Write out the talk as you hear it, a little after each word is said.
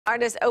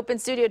Artist Open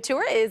Studio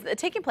Tour is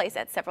taking place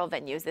at several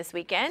venues this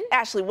weekend.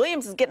 Ashley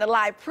Williams is getting a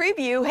live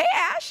preview. Hey,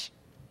 Ash.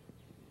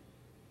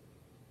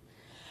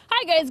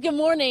 Hi guys, good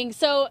morning.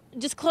 So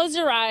just close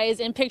your eyes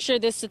and picture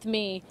this with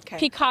me. Okay.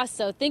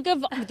 Picasso. Think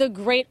of the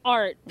great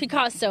art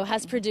Picasso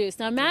has produced.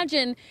 Now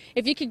imagine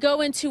if you could go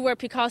into where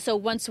Picasso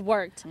once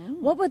worked.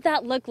 What would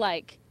that look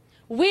like?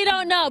 We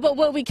don't know, but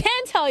what we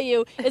can tell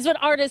you is what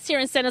artists here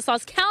in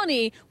Stanislaus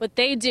County, what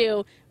they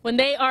do when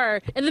they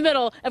are in the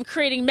middle of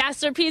creating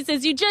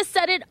masterpieces. You just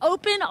said it,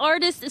 Open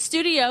Artist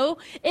Studio.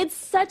 It's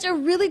such a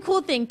really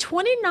cool thing.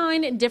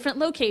 29 different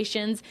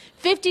locations,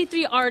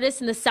 53 artists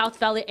in the South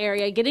Valley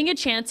area getting a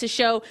chance to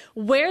show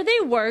where they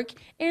work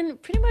and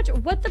pretty much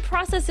what the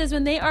process is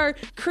when they are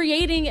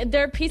creating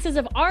their pieces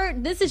of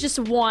art. This is just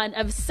one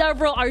of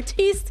several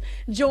artists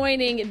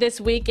joining this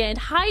weekend.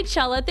 Hi,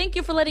 Chella. Thank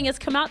you for letting us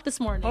come out this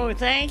morning. Oh,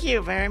 thank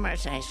you very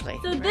much, Ashley.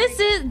 So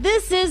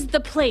this is the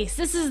place.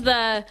 This is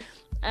the,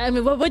 I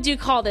mean, what do you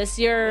call this?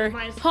 Your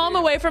home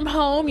away from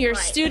home, your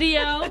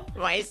studio?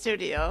 My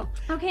studio.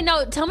 Okay,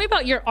 now tell me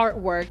about your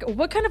artwork.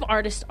 What kind of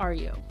artist are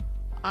you?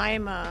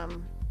 I'm a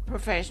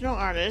professional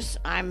artist.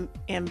 I'm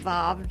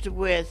involved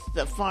with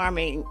the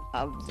farming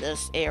of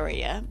this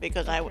area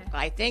because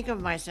I think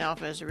of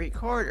myself as a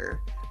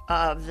recorder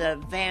of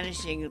the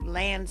vanishing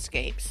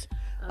landscapes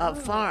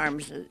of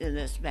farms in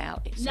this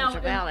valley,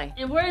 Central Valley.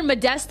 And we're in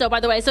Modesto, by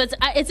the way. So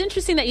it's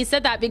interesting that you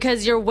said that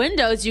because your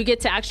windows, you get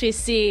to actually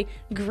see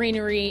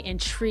greenery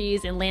and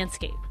trees and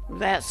landscape.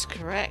 That's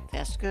correct.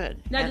 That's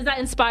good. Now, does that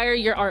inspire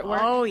your artwork?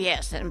 Oh,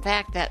 yes. In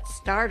fact, that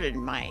started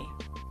my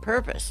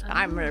purpose.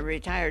 I'm a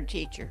retired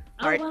teacher,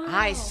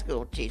 high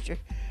school teacher.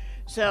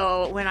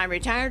 So when I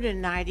retired in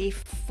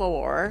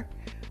 '94,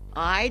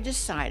 I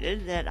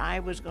decided that I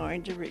was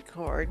going to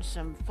record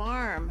some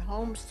farm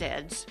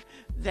homesteads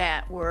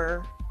that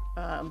were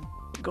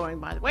going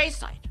by the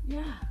wayside.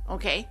 Yeah.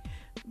 Okay.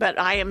 But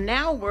I am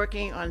now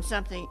working on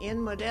something in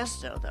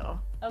Modesto, though.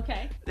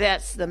 Okay.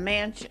 That's the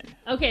mansion.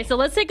 Okay, so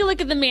let's take a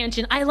look at the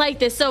mansion. I like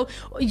this. So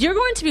you're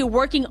going to be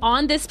working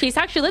on this piece.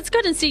 Actually, let's go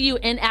ahead and see you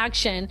in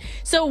action.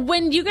 So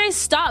when you guys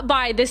stop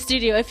by this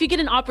studio, if you get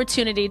an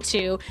opportunity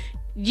to,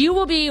 you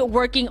will be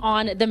working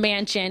on the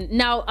mansion.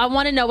 Now, I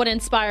want to know what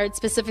inspired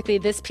specifically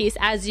this piece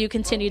as you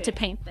continue to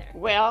paint there.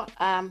 Well,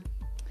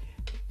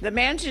 the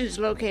mansion is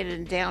located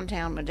in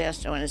downtown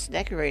Modesto, and it's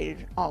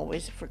decorated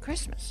always for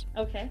Christmas.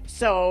 Okay.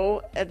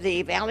 So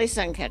the Valley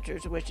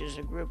Suncatchers, which is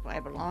a group I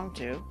belong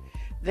to,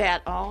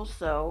 that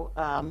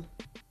also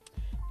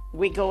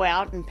we go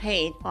out and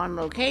paint on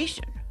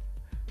location.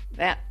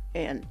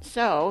 And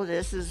so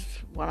this is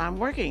what I'm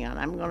working on.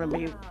 I'm going to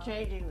be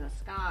changing the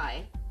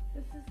sky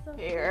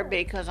here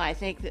because I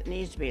think that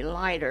needs to be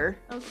lighter.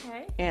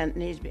 Okay. And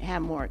needs to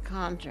have more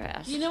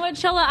contrast. You know what,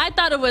 Chella? I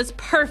thought it was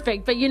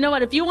perfect, but you know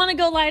what? If you want to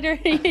go lighter,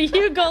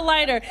 you go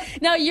lighter.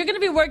 Now, you're going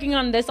to be working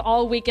on this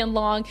all weekend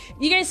long.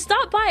 You guys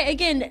stop by,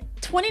 again,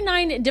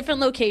 29 different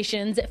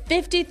locations,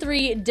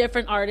 53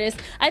 different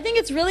artists. I think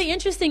it's really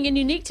interesting and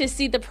unique to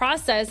see the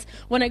process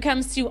when it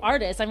comes to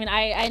artists. I mean,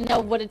 I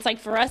know what it's like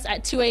for us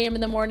at 2 a.m.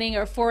 in the morning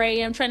or 4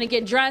 a.m. trying to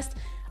get dressed.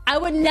 I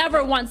would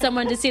never want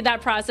someone to see that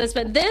process,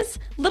 but this,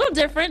 little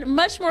different,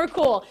 much more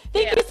cool.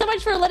 Thank you so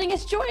much for letting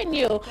us join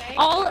you.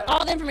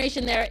 All the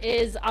information there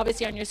is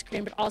obviously on your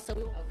screen, but also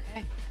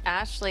Okay.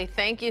 Ashley,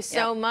 thank you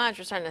so much.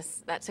 We're starting to,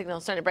 that signal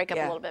is starting to break up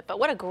a little bit, but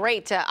what a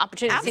great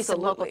opportunity to see some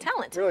local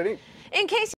talent. Really neat. In case